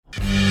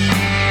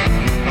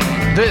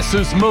This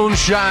is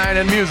Moonshine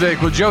and Music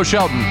with Joe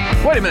Shelton.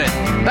 Wait a minute,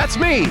 that's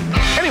me.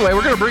 Anyway,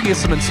 we're going to bring you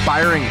some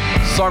inspiring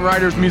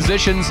songwriters,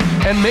 musicians,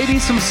 and maybe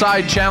some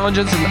side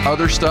challenges and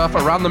other stuff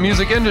around the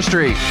music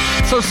industry.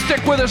 So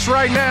stick with us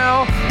right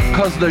now,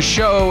 because the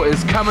show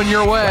is coming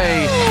your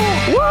way.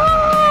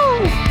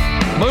 Woo!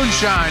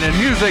 Moonshine and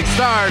Music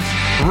starts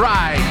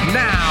right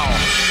now.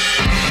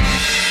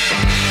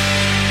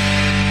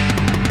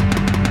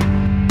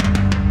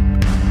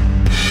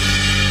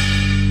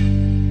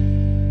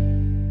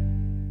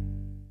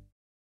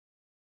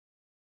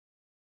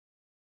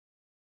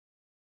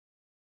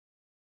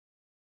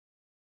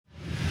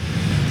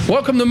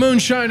 Welcome to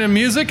Moonshine and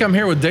Music. I'm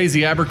here with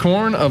Daisy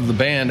Abercorn of the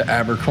band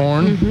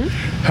Abercorn.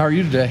 How are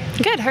you today?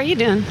 Good. How are you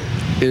doing?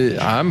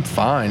 I'm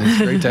fine. It's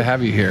great to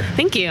have you here.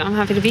 Thank you. I'm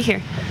happy to be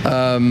here.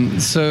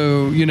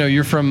 So,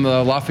 you're from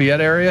the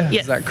Lafayette area?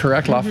 Yes. Is that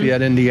correct?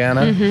 Lafayette,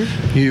 Indiana?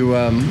 You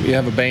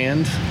have a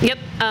band? Yep.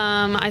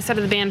 I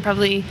started the band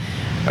probably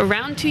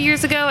around 2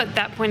 years ago. At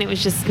that point, it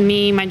was just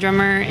me, my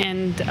drummer,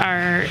 and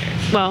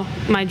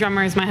my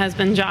drummer is my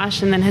husband,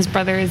 Josh, and then his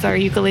brother is our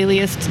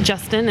ukuleleist,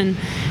 Justin, and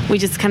we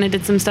just kind of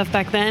did some stuff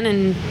back then,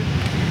 and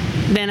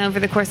then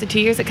over the course of 2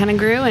 years, it kind of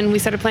grew, and we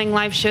started playing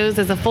live shows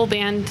as a full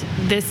band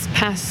this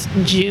past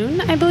June,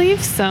 I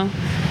believe, so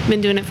I've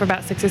been doing it for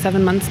about 6 or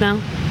 7 months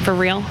now, for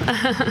real.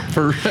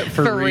 For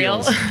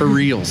real. For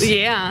reals.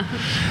 Yeah.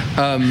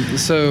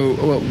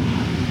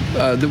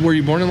 Were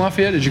you born in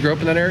Lafayette? Did you grow up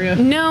in that area?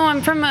 No,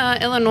 I'm from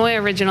Illinois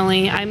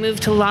originally. I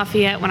moved to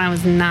Lafayette when I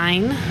was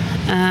 9.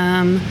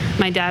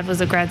 My dad was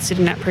a grad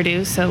student at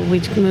Purdue, so we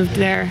moved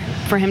there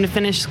for him to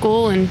finish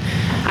school, and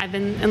I've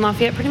been in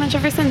Lafayette pretty much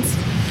ever since.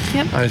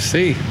 Yep. I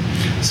see.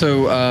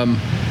 So,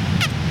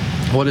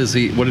 what did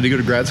he go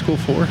to grad school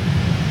for?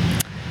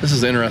 This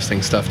is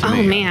interesting stuff to me.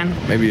 Oh, man.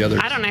 Maybe others.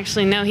 I don't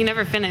actually know. He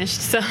never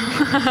finished, so.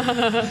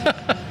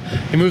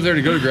 He moved there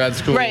to go to grad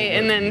school. Right,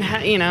 and then,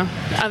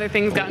 other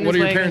things got in his way. What do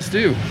your parents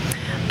do?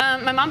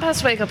 My mom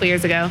passed away a couple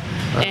years ago,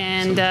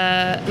 and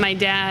my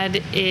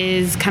dad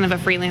is kind of a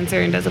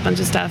freelancer and does a bunch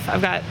of stuff.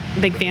 I've got a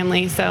big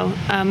family, so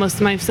most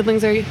of my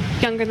siblings are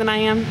younger than I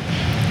am.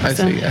 I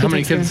see. How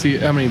many kids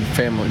how many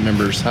family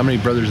members? How many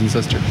brothers and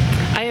sisters?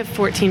 I have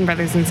 14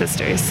 brothers and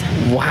sisters.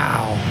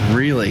 Wow,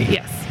 really?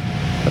 Yes.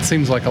 That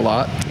seems like a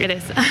lot. It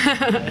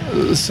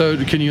is. So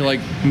do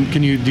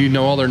you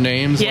know all their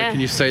names? Yeah. Like, can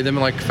you say them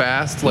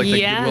fast? Like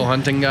the Good Will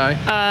Hunting guy?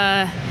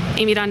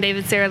 Amy, Dawn,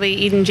 David, Sarah Lee,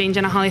 Eden, Jane,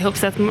 Jenna, Holly, Hope,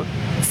 Seth,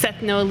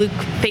 Noah, Luke,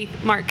 Faith,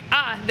 Mark.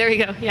 There we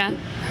go. Yeah.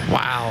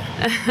 Wow.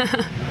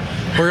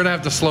 We're gonna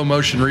have to slow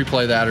motion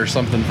replay that or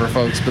something for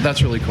folks, but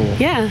that's really cool.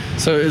 Yeah.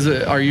 So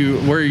where are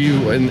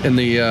you in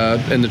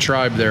the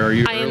tribe there? Are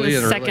you I am early?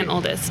 The second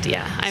oldest.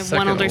 Yeah. I have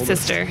one older oldest.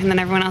 sister, and then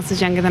everyone else is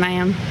younger than I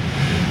am.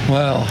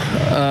 Well,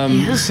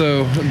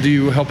 So do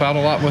you help out a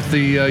lot with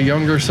the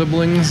younger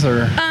siblings,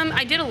 or?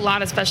 I did a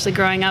lot, especially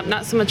growing up.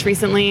 Not so much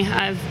recently.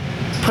 I've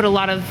put a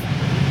lot of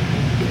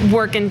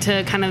work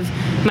into kind of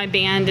my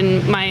band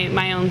and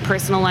my own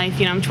personal life.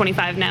 I'm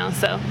 25 now,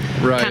 so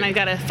kind of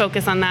got to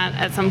focus on that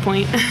at some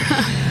point.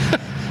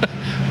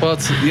 Well,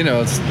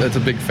 it's a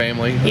big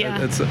family.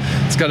 Yeah.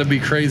 It's got to be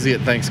crazy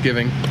at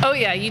Thanksgiving. Oh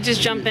yeah, you just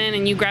jump in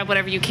and you grab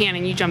whatever you can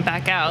and you jump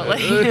back out.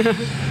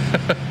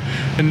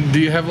 And do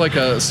you have like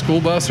a school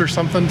bus or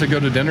something to go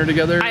to dinner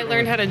together? I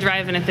learned how to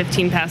drive in a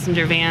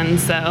 15-passenger van,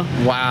 so.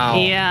 Wow.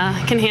 Yeah,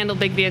 I can handle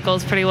big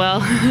vehicles pretty well.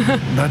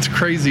 That's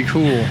crazy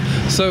cool.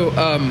 So,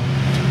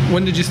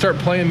 when did you start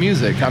playing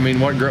music? I mean,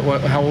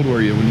 how old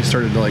were you when you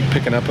started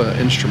picking up an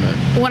instrument?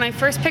 When I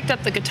first picked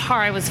up the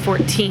guitar, I was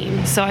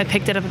 14, so I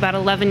picked it up about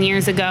 11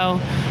 years ago.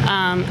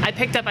 I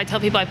tell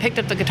people I picked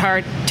up the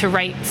guitar to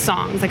write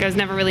songs. I was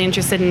never really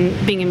interested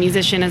in being a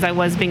musician as I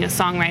was being a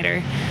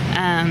songwriter.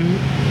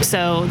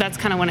 So that's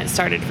kind of when it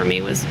started for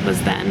me was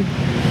then.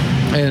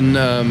 And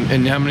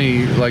how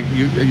many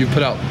you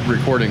put out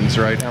recordings,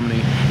 right? How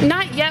many?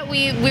 Not yet.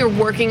 We're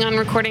working on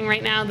recording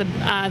right now.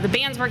 The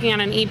band's working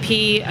on an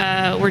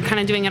EP. We're kind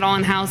of doing it all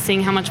in house,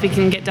 seeing how much we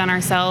can get done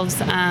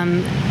ourselves,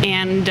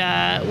 and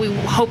we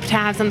hope to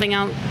have something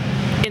out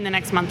in the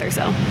next month or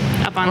so,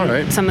 up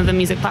on some of the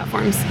music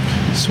platforms.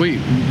 Sweet.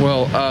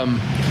 Well,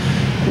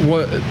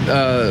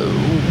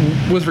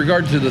 with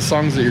regard to the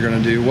songs that you're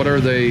going to do, what are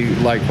they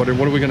like? What are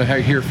we going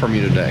to hear from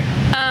you today?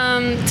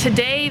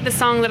 Today, the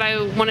song that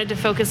I wanted to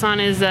focus on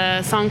is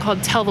a song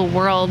called Tell the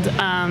World.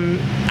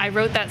 I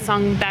wrote that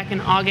song back in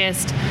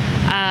August.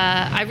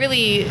 I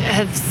really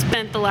have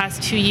spent the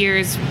last 2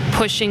 years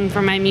pushing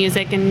for my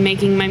music and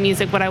making my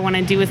music what I want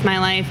to do with my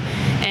life.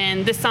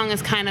 And this song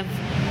is kind of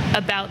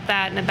about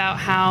that and about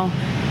how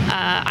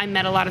I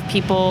met a lot of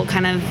people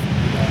kind of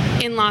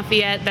in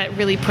Lafayette that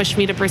really pushed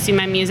me to pursue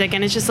my music.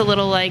 And it's just a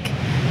little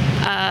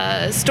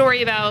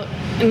story about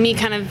me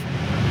kind of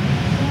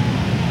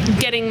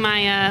getting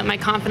my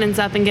confidence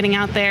up and getting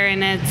out there,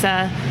 and it's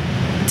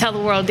Tell the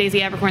World,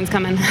 Daisy Abercorn's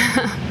coming.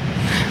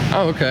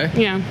 Oh, okay.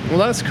 Yeah. Well,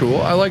 that's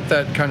cool. I like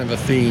that kind of a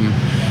theme.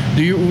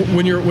 Do you,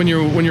 when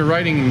you're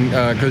writing,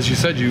 because you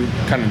said you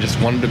kind of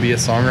just wanted to be a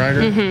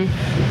songwriter,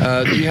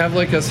 do you have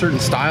a certain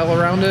style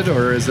around it,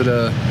 or is it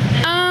a?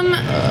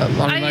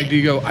 Do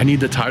you go, I need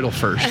the title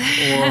first,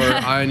 or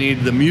I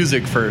need the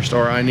music first,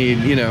 or I need,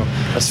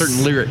 a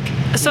certain lyric?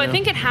 So I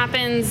think it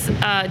happens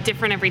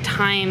different every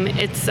time.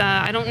 It's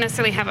I don't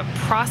necessarily have a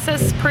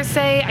process per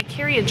se. I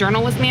carry a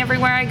journal with me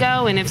everywhere I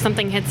go, and if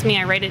something hits me,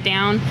 I write it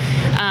down.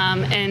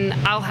 And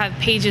I'll have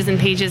pages and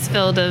pages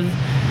filled of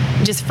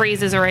just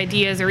phrases or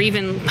ideas or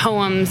even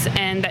poems,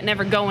 and that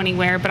never go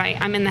anywhere, but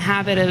I'm in the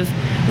habit of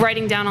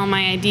writing down all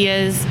my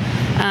ideas.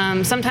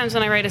 Sometimes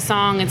when I write a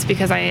song, it's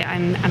because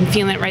I'm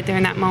feeling it right there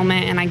in that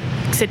moment, and I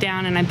sit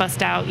down and I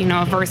bust out,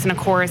 a verse and a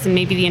chorus and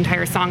maybe the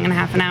entire song in a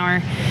half an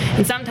hour.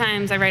 And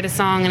sometimes I write a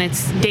song and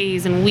it's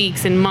days and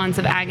weeks and months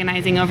of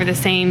agonizing over the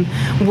same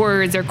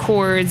words or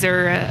chords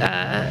or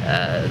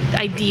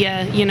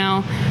idea,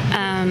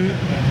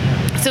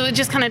 So it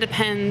just kind of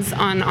depends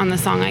on the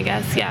song, I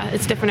guess. Yeah,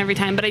 it's different every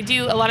time. But I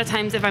do, a lot of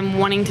times, if I'm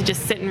wanting to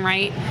just sit and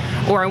write,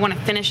 or I want to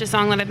finish a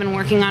song that I've been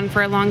working on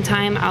for a long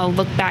time, I'll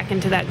look back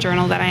into that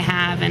journal that I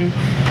have and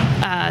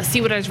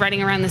see what I was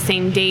writing around the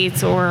same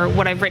dates, or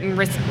what I've written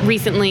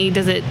recently.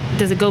 Does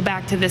it go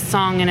back to this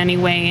song in any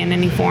way, in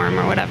any form,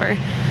 or whatever?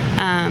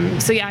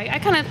 So yeah, I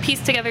kind of piece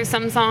together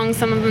some songs.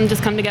 Some of them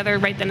just come together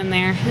right then and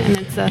there, and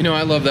it's.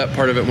 I love that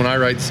part of it. When I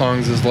write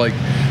songs, is like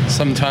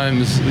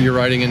sometimes you're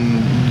writing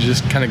and you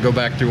just kind of go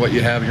back through what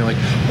you have, and you're like,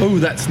 oh,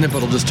 that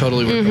snippet will just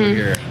totally work over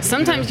here.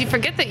 Sometimes you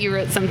forget that you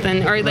wrote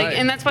something, or like, right.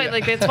 And that's why,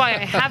 that's why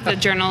I have the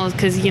journal,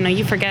 because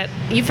you forget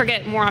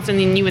more often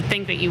than you would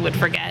think that you would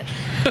forget.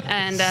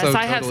 And so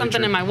I have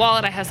something in my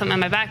wallet, I have something in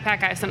my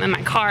backpack, I have something in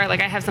my car.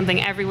 Like I have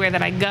something everywhere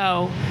that I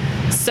go,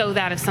 so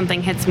that if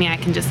something hits me, I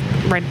can just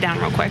write it down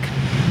real quick.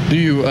 Do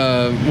you,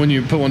 when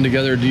you put one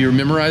together, do you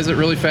memorize it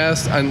really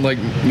fast? I'm like,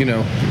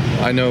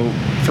 I know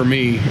for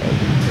me,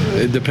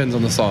 it depends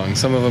on the song.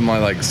 Some of them I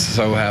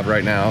have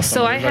right now.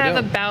 So I have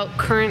about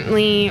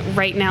currently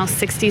right now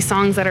 60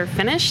 songs that are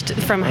finished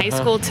from high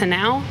school to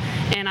now,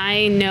 and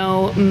I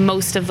know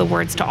most of the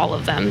words to all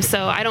of them.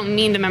 So I don't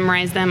mean to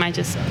memorize them. I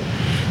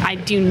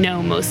do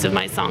know most of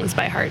my songs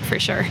by heart for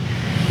sure.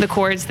 The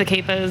chords, the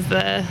capos,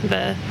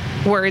 the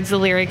words, the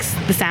lyrics,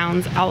 the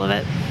sounds, all of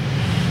it.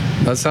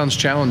 That sounds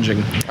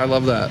challenging. I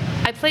love that.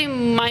 I play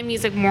my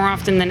music more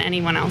often than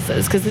anyone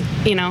else's because,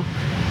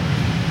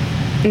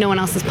 no one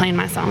else is playing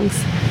my songs.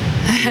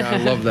 Yeah, I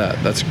love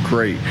that. That's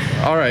great.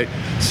 All right.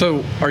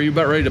 So are you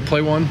about ready to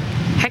play one?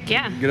 Heck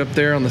yeah. Get up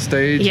there on the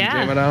stage and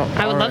jam it out?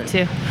 I would love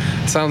to.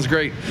 Sounds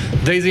great.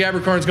 Daisy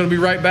Abercorn is going to be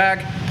right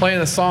back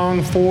playing a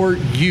song for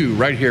you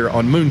right here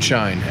on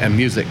Moonshine and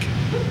Music.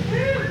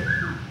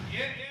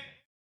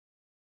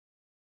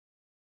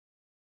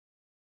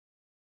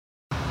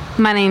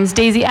 My name's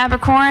Daisy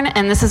Abercorn,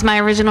 and this is my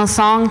original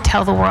song,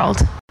 Tell the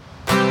World.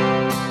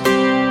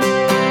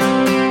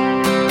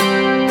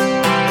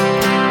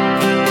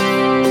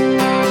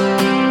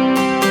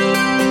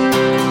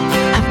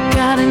 I've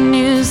got a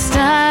new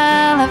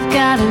style, I've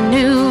got a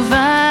new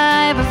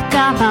vibe, I've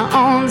got my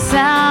own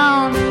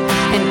sound,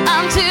 and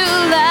I'm too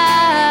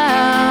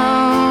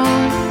loud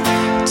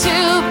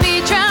to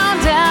be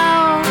drowned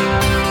out.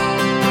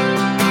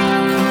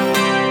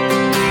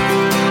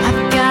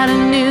 I've got a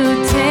new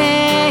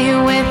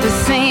with the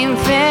same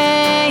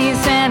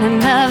face and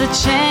another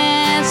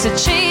chance to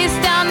chase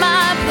down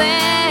my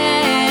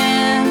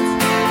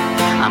plans.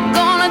 I'm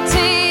gonna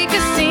take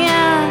a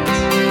stand, 'cause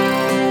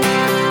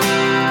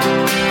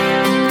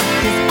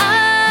I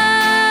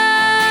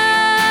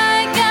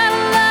got a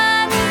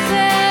lot to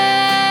say.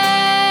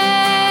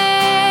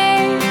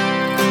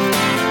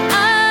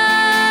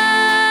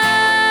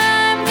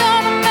 I'm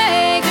gonna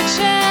make a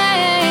change.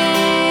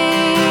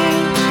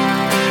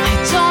 I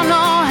don't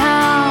know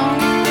how,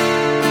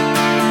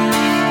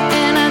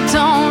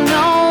 don't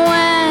know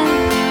when.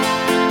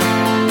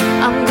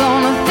 I'm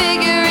gonna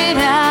figure it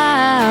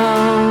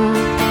out,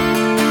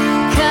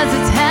 'cause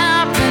it's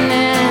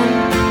happening.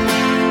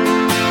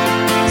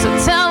 So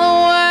tell the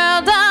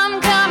world I'm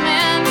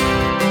coming.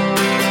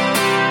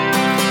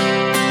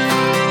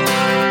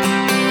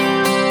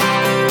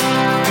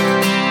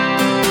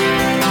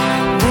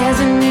 There's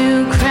a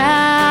new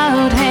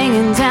crowd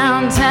hanging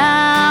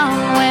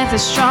downtown with a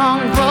strong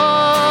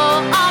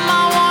pull on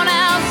my worn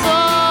out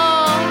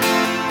soul.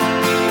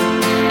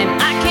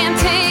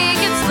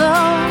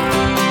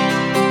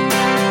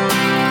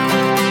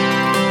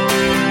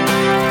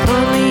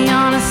 Put me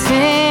on a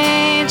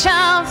stage,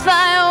 I'll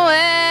fly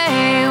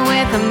away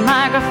with a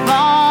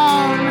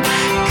microphone,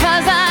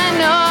 'cause I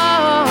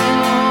know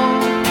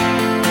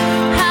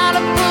how to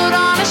put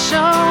on a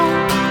show.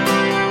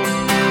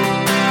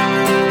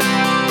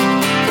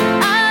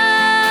 I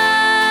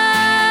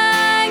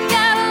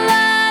got a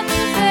lot to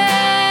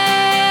say.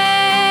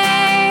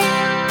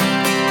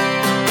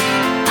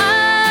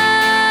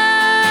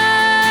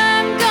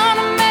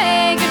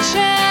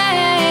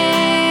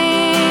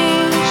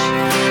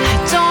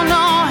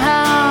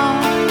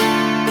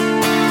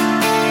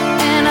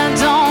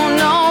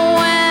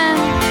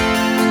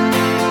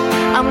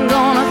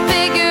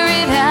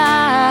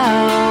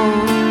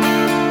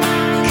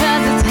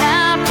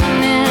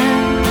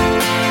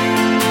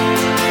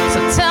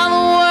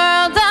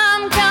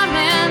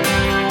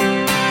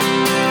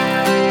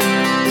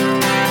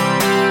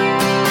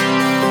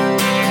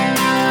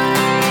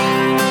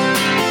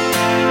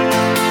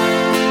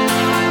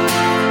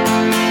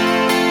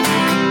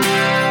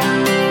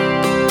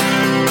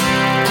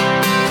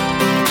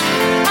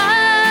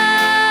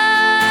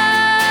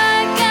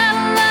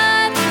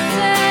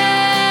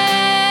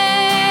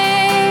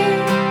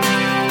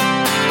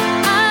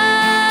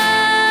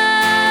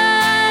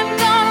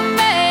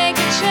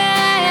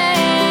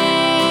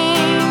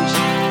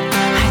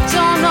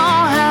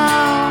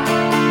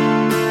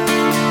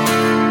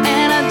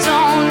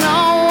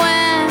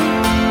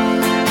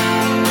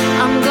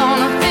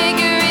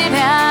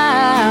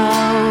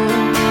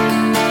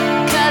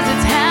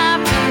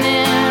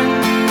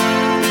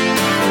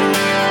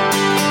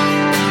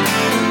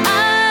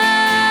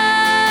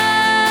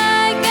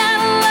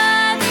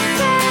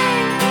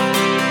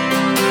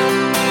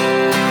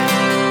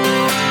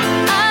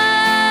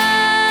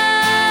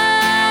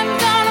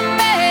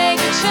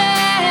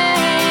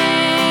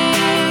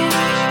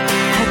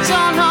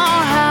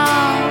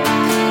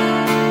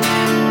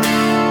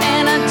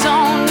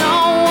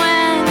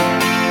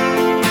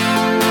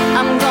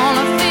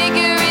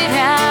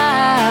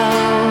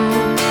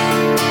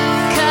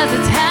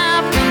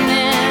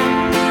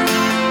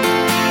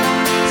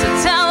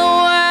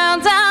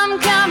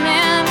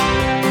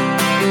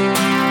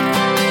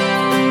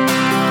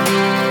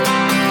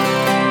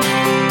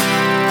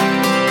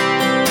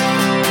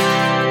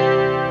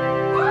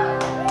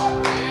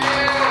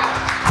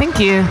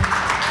 you.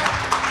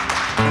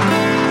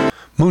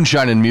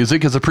 Moonshine and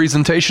Music is a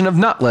presentation of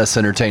Not Less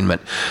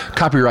Entertainment.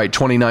 Copyright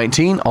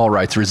 2019, all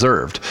rights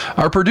reserved.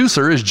 Our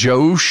producer is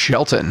Joe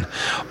Shelton.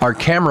 Our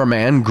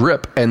cameraman,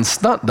 grip, and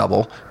stunt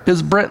double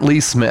is Brent Lee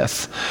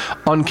Smith.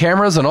 On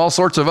cameras and all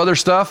sorts of other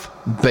stuff,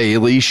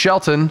 Bailey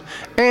Shelton.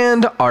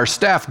 And our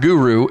staff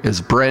guru is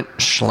Brent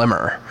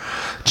Schlemmer.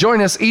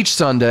 Join us each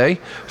Sunday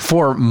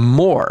for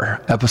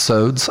more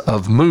episodes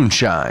of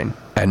Moonshine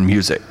and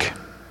Music.